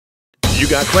You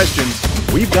got questions,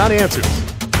 we've got answers.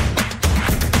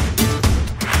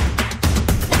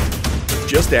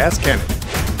 Just ask Kenan.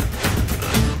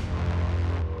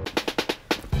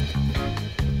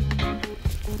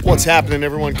 What's happening,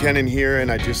 everyone? Kenan here,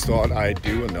 and I just thought I'd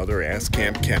do another Ask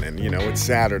Kamp Kenan. You know, it's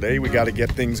Saturday, we got to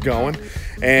get things going.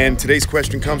 And today's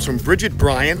question comes from Bridget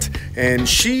Bryant, and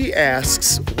she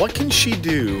asks, what can she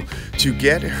do to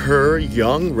get her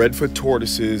young redfoot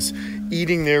tortoises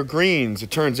eating their greens?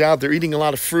 It turns out they're eating a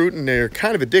lot of fruit and they're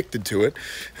kind of addicted to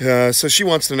it. So she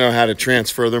wants to know how to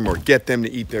transfer them or get them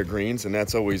to eat their greens, and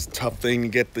that's always a tough thing to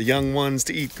get the young ones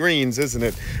to eat greens, isn't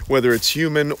it? Whether it's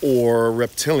human or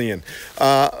reptilian.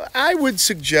 I would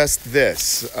suggest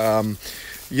this.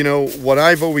 You know, what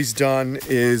I've always done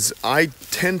is I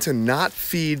tend to not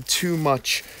feed too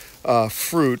much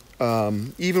fruit,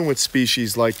 even with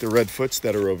species like the redfoots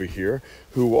that are over here,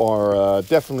 who are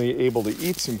definitely able to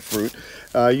eat some fruit.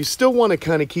 You still want to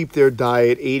kind of keep their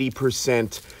diet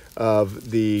 80%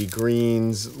 of the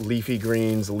greens, leafy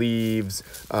greens, leaves,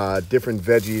 different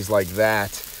veggies like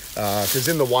that, because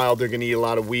in the wild they're going to eat a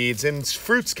lot of weeds, and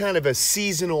fruit's kind of a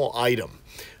seasonal item.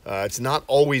 It's not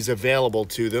always available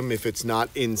to them if it's not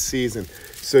in season.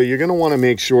 So you're going to want to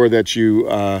make sure that you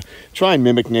try and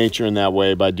mimic nature in that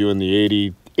way by doing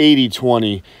the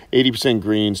 80-20, 80%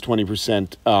 greens,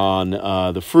 20%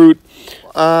 on the fruit.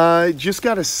 Just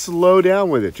got to slow down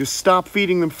with it. Just stop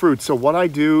feeding them fruit. So what I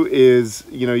do is,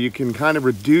 you know, you can kind of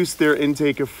reduce their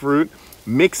intake of fruit,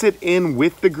 mix it in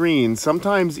with the greens,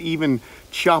 sometimes even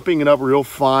chopping it up real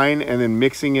fine and then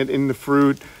mixing it in the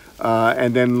fruit.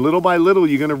 And then little by little,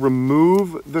 you're going to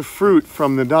remove the fruit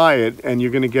from the diet and you're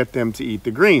going to get them to eat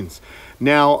the greens.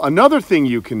 Now, another thing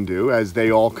you can do as they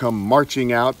all come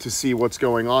marching out to see what's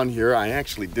going on here, I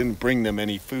actually didn't bring them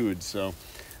any food, so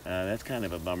that's kind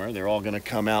of a bummer. They're all going to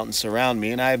come out and surround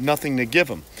me and I have nothing to give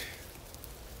them.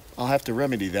 I'll have to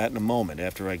remedy that in a moment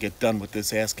after I get done with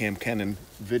this Ask Kamp Kenan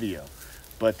video.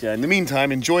 But in the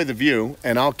meantime, enjoy the view,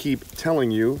 and I'll keep telling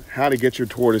you how to get your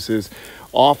tortoises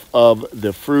off of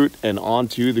the fruit and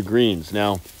onto the greens.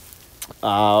 Now,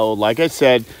 like I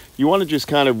said, you want to just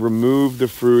kind of remove the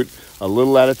fruit a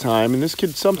little at a time, and this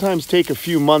could sometimes take a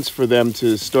few months for them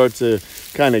to start to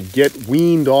kind of get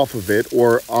weaned off of it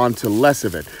or onto less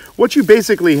of it. What you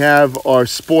basically have are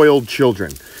spoiled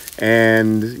children,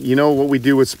 and you know what we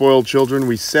do with spoiled children?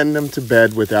 We send them to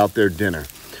bed without their dinner.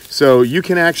 So you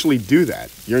can actually do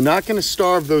that. You're not going to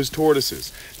starve those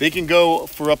tortoises. They can go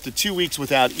for up to 2 weeks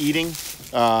without eating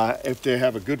if they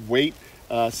have a good weight,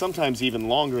 sometimes even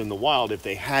longer in the wild if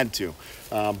they had to.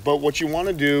 But what you want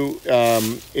to do,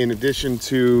 in addition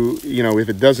to, you know, if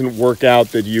it doesn't work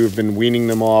out that you've been weaning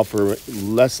them off or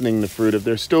lessening the fruit, if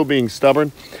they're still being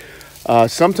stubborn,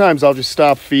 sometimes I'll just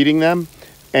stop feeding them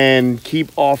and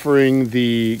keep offering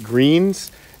the greens.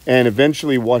 And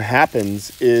eventually what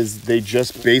happens is they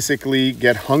just basically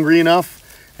get hungry enough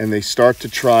and they start to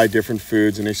try different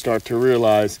foods and they start to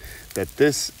realize that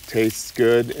this tastes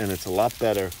good and it's a lot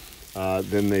better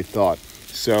than they thought.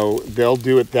 So they'll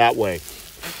do it that way.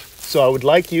 So I would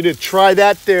like you to try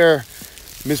that there,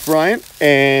 Miss Bryant,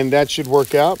 and that should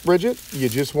work out, Bridget. You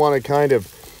just want to kind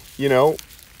of, you know,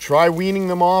 try weaning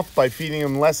them off by feeding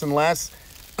them less and less.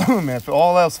 If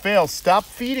all else fails, stop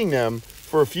feeding them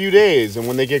for a few days, and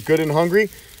when they get good and hungry,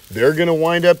 they're going to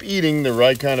wind up eating the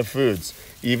right kind of foods,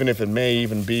 even if it may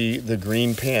even be the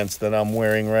green pants that I'm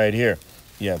wearing right here.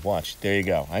 Yeah, watch. There you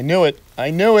go. I knew it.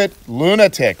 I knew it.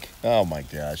 Lunatic. Oh, my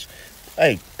gosh.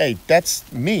 Hey, that's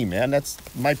me, man. That's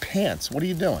my pants. What are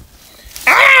you doing?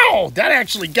 Ow! That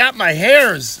actually got my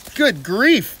hairs. Good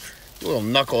grief. Little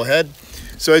knucklehead.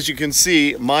 So as you can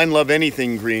see, mine love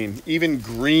anything green, even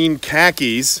green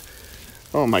khakis.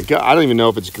 Oh my God, I don't even know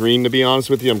if it's green, to be honest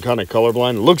with you. I'm kind of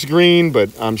colorblind. It looks green, but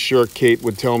I'm sure Kate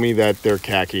would tell me that they're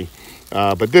khaki.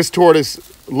 But this tortoise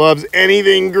loves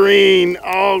anything green.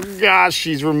 Oh gosh,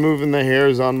 she's removing the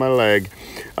hairs on my leg.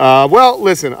 Well,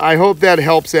 listen, I hope that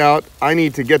helps out. I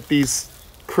need to get these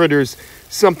critters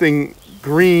something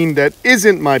green that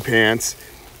isn't my pants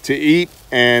to eat.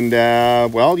 And,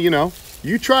 well, you know,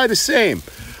 you try the same.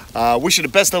 Wish you the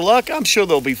best of luck. I'm sure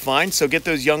they'll be fine. So get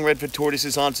those young redfoot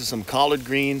tortoises onto some collard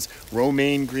greens,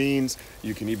 romaine greens.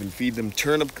 You can even feed them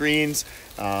turnip greens,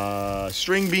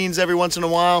 string beans every once in a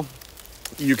while.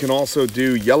 You can also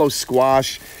do yellow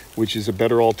squash, which is a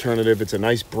better alternative. It's a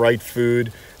nice bright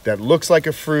food that looks like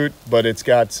a fruit, but it's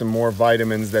got some more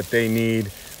vitamins that they need,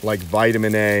 like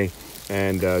vitamin A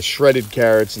and shredded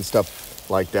carrots and stuff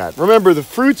like that. Remember, the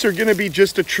fruits are going to be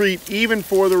just a treat, even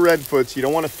for the redfoots. You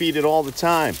don't want to feed it all the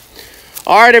time.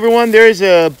 All right, everyone, there's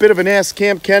a bit of an Ask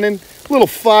Kamp Kenan. Little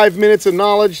 5 minutes of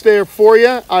knowledge there for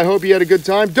you. I hope you had a good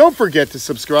time. Don't forget to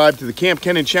subscribe to the Kamp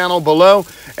Kenan channel below,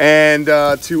 and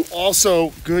to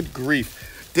also, good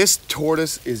grief, this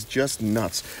tortoise is just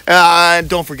nuts.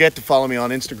 Don't forget to follow me on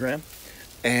Instagram,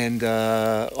 and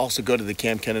also go to the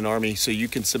Kamp Kenan Army so you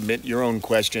can submit your own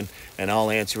question and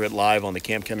I'll answer it live on the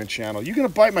Kamp Kenan channel. You gonna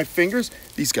bite my fingers?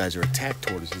 These guys are attack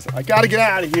tortoises. I gotta get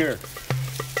out of here.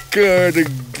 Gotta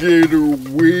get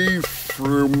away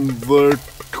from the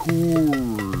tortoise.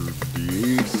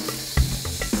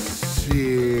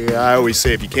 Yeah, I always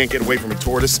say if you can't get away from a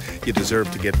tortoise, you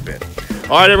deserve to get bit.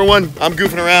 All right, everyone, I'm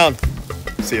goofing around.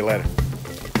 See you later.